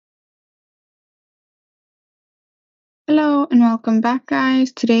Hello and welcome back,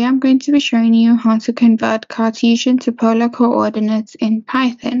 guys. Today I'm going to be showing you how to convert Cartesian to polar coordinates in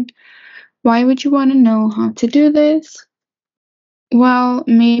Python. Why would you want to know how to do this? Well,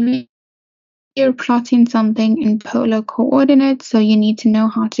 maybe you're plotting something in polar coordinates, so you need to know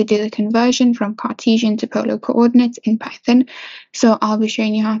how to do the conversion from Cartesian to polar coordinates in Python. So I'll be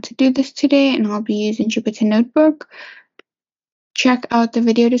showing you how to do this today, and I'll be using Jupyter Notebook. Check out the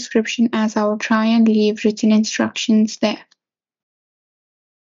video description as I will try and leave written instructions there.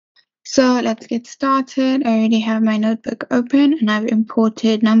 So let's get started. I already have my notebook open and I've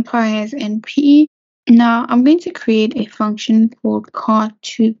imported NumPy as NP. Now I'm going to create a function called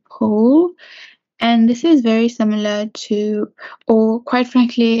cart2pol, and this is very similar to, or quite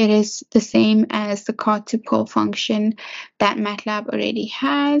frankly, it is the same as the cart2pol function that MATLAB already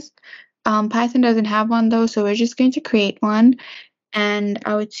has. Python doesn't have one though, so we're just going to create one, and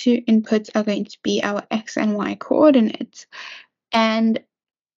our two inputs are going to be our x and y coordinates. And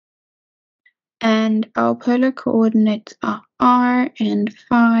our polar coordinates are r and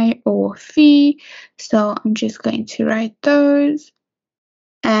phi or phi, so I'm just going to write those.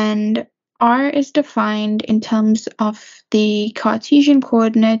 And r is defined in terms of the Cartesian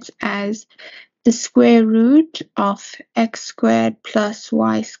coordinates as the square root of x squared plus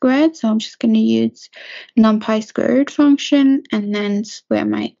y squared. So I'm just going to use NumPy square root function and then square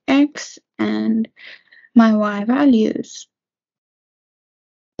my x and my y values.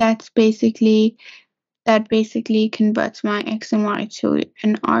 That basically converts my x and y to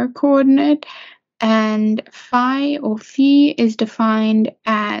an r coordinate, and phi or phi is defined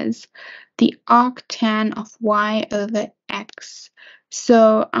as the arctan of y over x.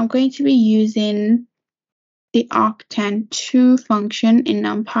 So I'm going to be using the arctan2 function in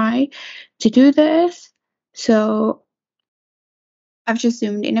NumPy to do this. So I've just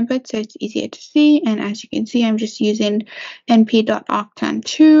zoomed in a bit so it's easier to see, and as you can see, I'm just using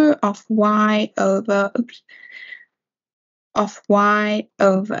np.arctan2 of y over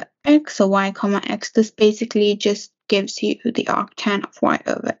x, so y comma x. This basically just gives you the arctan of y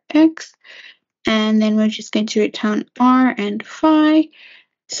over x, and then we're just going to return r and phi.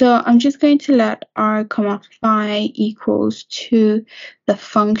 So I'm just going to let r comma phi equals to the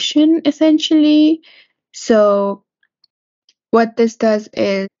function essentially. So what this does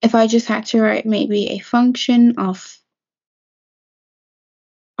is, if I just had to write maybe a function of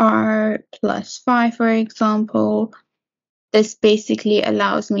r plus phi, for example, this basically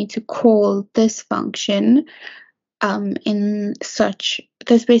allows me to call this function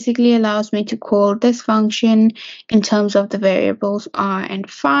this basically allows me to call this function in terms of the variables r and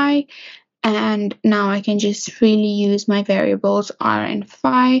phi, and now I can just freely use my variables r and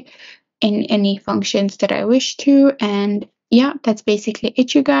phi in any functions that I wish to. And yeah, that's basically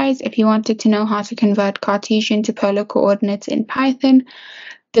it, you guys. If you wanted to know how to convert Cartesian to polar coordinates in Python,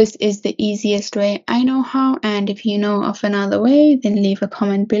 this is the easiest way I know how, and if you know of another way, then leave a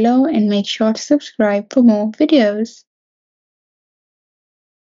comment below and make sure to subscribe for more videos.